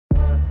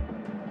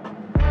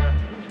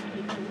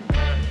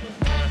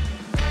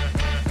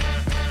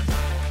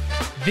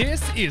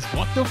This is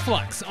What the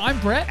Flux. I'm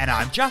Brett. And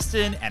I'm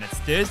Justin, and it's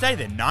Thursday,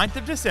 the 9th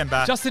of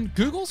December. Justin,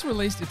 Google's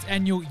released its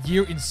annual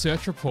Year in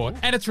Search report,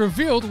 and it's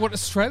revealed what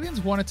Australians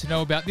wanted to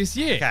know about this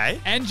year.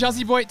 Okay. And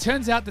Juzzy Boy, it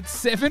turns out that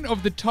 7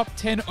 of the top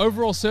 10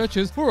 overall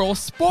searches were all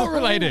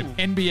sport-related.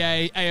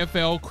 NBA,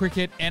 AFL,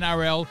 cricket,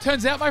 NRL.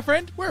 Turns out, my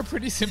friend, we're a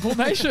pretty simple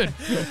nation.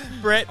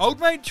 Brett, old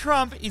mate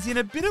Trump is in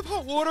a bit of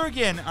hot water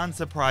again,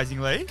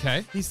 unsurprisingly.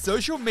 Okay. His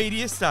social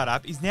media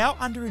startup is now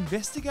under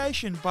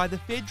investigation by the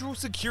Federal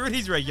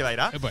Securities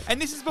Regulator, Oh boy.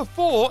 and this is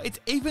before it's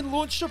even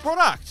launched a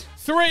product.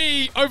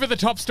 3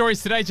 over-the-top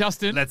stories today,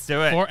 Justin. Let's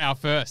do it. For our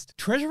first.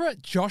 Treasurer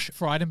Josh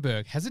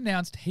Frydenberg has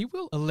announced he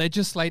will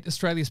legislate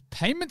Australia's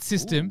payment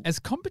system as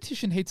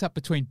competition heats up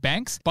between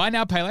banks, buy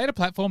now, pay later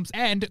platforms,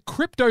 and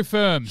crypto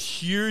firms.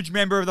 Huge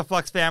member of the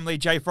Flux family,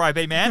 J. Fry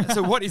B. Man.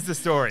 So what is the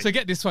story? So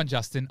get this one,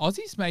 Justin.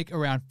 Aussies make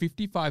around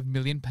 55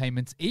 million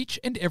payments each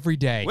and every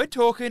day. We're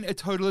talking a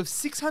total of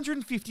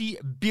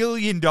 $650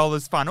 billion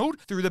funneled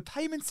through the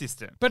payment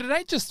system. But it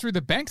ain't just through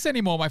the banks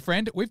anymore, my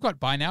friend. We've got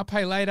buy now,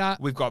 pay later.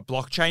 We've got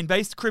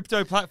blockchain-based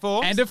crypto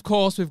platforms. And of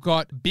course, we've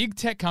got big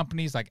tech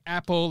companies like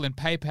Apple and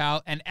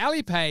PayPal and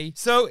Alipay.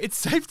 So it's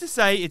safe to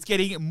say it's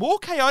getting more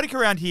chaotic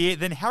around here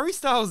than Harry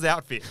Styles'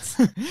 outfits.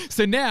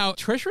 So now,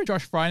 Treasurer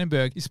Josh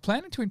Frydenberg is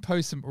planning to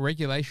impose some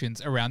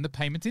regulations around the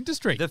payments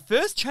industry. The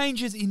first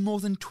changes in more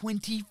than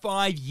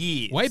 25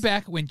 years. Way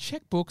back when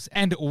checkbooks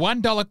and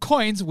 $1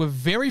 coins were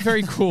very,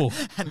 very cool.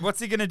 And what's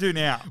he going to do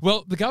now?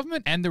 Well, the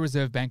government and the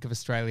Reserve Bank of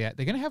Australia,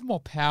 they're going to have more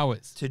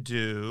powers. To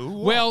do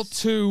what? Well,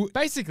 to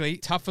basically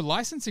tougher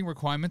licensing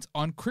requirements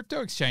on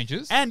crypto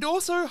exchanges. And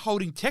also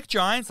holding tech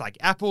giants like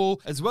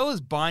Apple, as well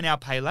as buy now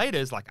pay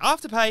laters like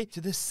Afterpay,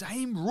 to the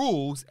same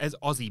rules as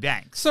Aussie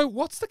banks. So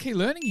what's the key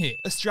learning here?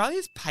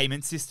 Australia's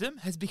payment system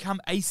has become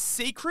a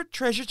secret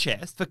treasure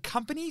chest for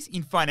companies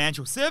in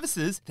financial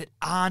services that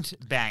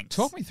aren't banks.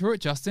 Talk me through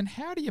it, Justin.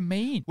 How do you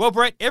mean? Well,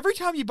 Brett, every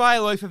time you buy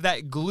a loaf of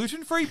that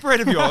gluten-free bread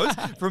of yours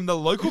from the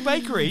local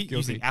bakery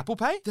using Apple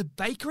Pay, the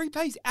bakery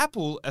pays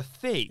Apple a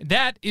fee.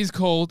 That is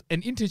called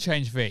an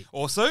interchange fee.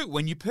 Also,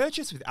 when you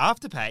purchase with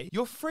Afterpay,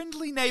 your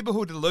friendly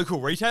neighborhood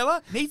local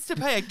retailer needs to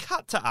pay a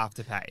cut to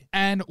Afterpay.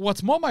 And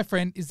what's more, my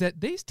friend, is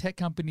that these tech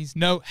companies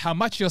know how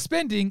much you're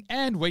spending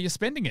and where you're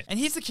spending it. And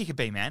here's the kicker,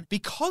 B-Man.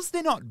 Because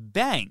they're not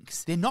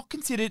banks, they're not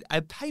considered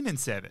a payment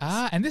service.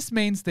 And this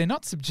means they're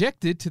not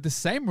subjected to the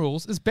same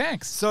rules as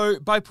banks. So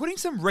by putting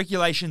some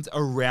regulations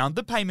around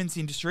the payments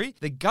industry,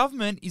 the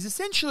government is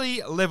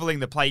essentially leveling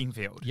the playing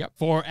field. Yep.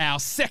 For our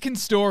second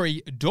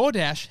story,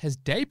 DoorDash has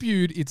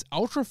debuted its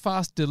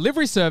ultra-fast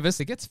delivery service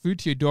that gets food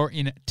to your door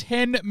in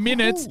 10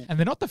 minutes. Ooh. And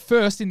they're not the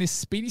first in this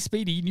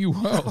speedy new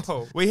world.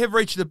 Oh, we have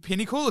reached the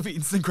pinnacle of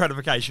instant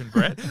gratification,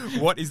 Brett.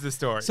 What is the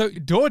story? So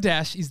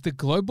DoorDash is the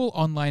global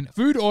online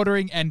food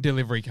ordering and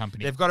delivery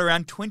company. They've got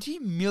around 20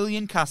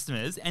 million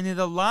customers, and they're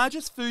the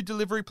largest food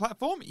delivery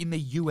platform in the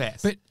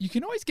US. But you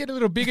can always get a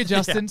little bigger,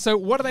 Justin. So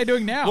what are they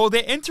doing now? Well,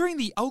 they're entering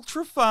the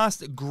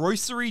ultra-fast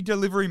grocery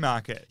delivery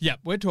market. Yep,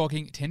 we're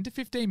talking 10 to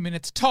 15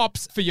 minutes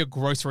tops for your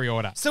grocery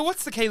order. So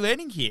what's the key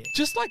learning here?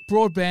 Just like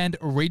broadband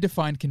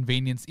redefined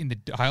convenience in the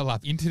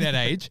dial-up internet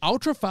age,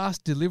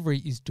 ultra-fast delivery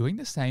is doing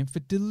the same for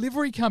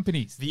delivery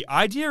companies. The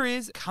idea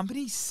is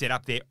companies set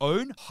up their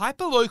own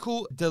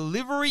hyperlocal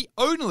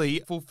delivery-only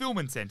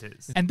fulfillment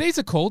centers. And these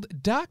are called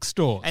dark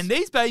stores. And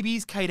these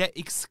babies cater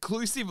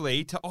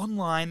exclusively to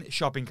online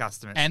shopping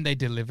customers. And they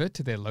deliver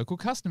to their local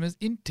customers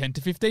in 10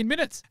 to 15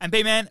 minutes. And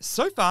B-Man,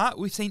 so far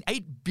we've seen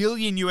 $8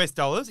 billion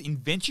in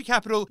venture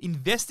capital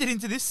invested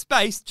into this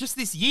space just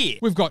this year.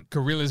 We've got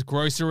Gorillas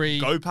Grocery,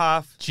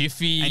 GoPuff,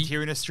 Jiffy. and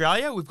here in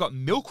Australia we've got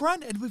Milk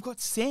Run and we've got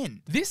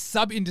Sen. This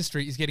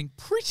sub-industry is getting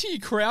pretty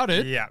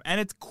crowded. Yeah, and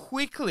it's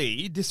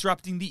quickly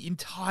disrupting the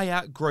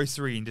entire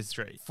grocery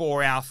industry.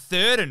 For our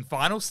third and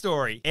final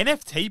story,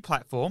 NFT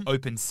platform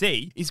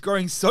OpenSea is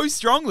growing so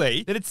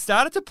strongly that it's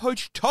started to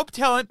poach top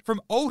talent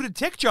from older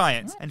tech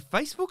giants, and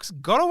Facebook's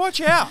gotta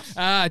watch out.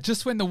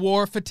 Just when the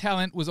war for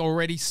talent was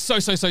already so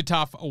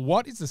tough,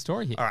 what is the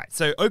story here? All right,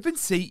 so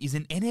OpenSea is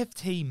an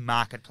NFT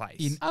marketplace.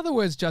 In other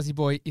words, Juzzy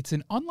Boy, it's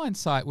an online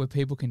site where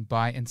people can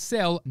buy and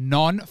sell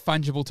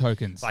non-fungible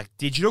tokens. Like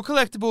digital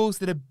collectibles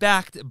that are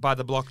backed by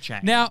the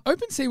blockchain. Now,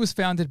 OpenSea was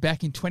founded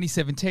back in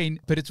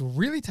 2017, but it's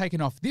really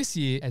taken off this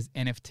year as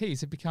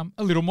NFTs have become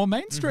a little more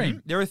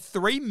mainstream. There are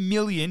 3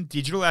 million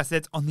digital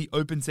assets on the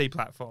OpenSea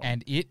platform.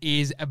 And it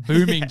is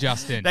booming,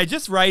 Justin. They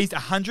just raised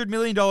 $100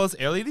 million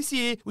earlier this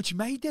year, which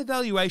made their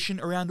valuation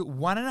around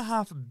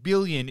 $1.5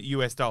 billion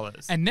US.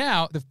 And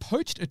now they've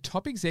poached a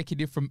top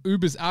executive from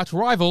Uber's arch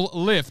rival,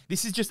 Lyft.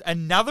 This is just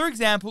another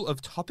example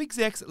of top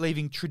execs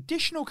leaving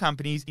traditional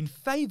companies in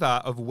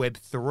favor of of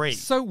Web3.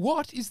 So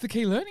what is the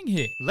key learning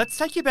here? Let's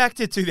take you back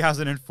to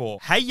 2004.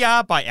 Hey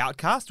Ya by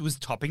Outkast was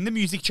topping the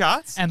music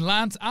charts. And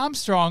Lance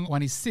Armstrong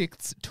won his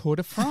 6th Tour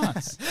de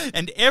France.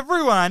 And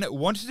everyone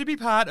wanted to be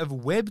part of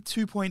Web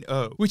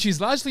 2.0. Which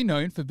is largely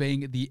known for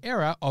being the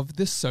era of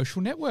the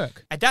social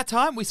network. At that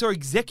time, we saw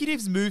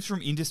executives move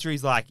from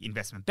industries like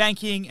investment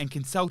banking and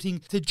consulting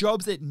to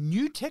jobs at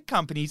new tech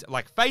companies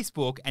like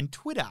Facebook and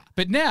Twitter.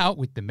 But now,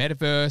 with the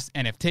metaverse,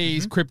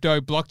 NFTs, crypto,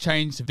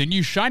 blockchains, the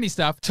new shiny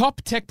stuff,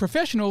 top tech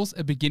professionals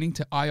are beginning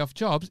to eye off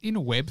jobs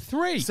in Web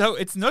 3. So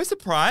it's no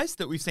surprise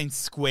that we've seen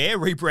Square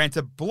rebrand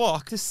to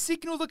Block to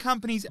signal the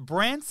company's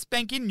brand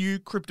spanking new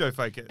crypto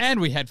focus. And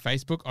we had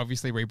Facebook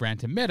obviously rebrand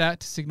to Meta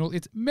to signal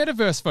its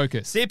metaverse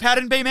focus. See a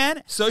pattern,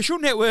 B-Man? Social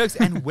networks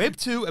and Web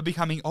 2 are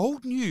becoming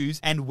old news,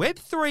 and Web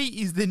 3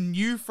 is the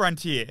new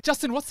frontier.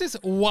 Justin, what's this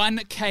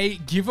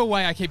 1K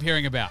giveaway I keep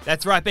hearing about?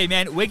 That's right,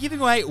 B-Man. We're giving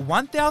away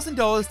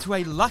 $1,000 to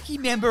a lucky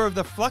member of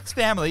the Flux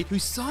family who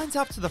signs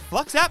up to the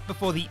Flux app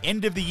before the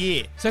end of the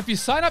year. So if you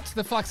sign up to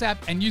the Flux app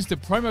and use the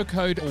promo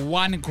code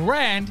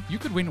 1grand, you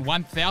could win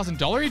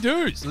 $1,000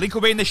 dues. Link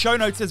will be in the show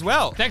notes as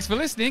well. Thanks for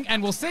listening,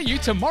 and we'll see you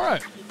tomorrow.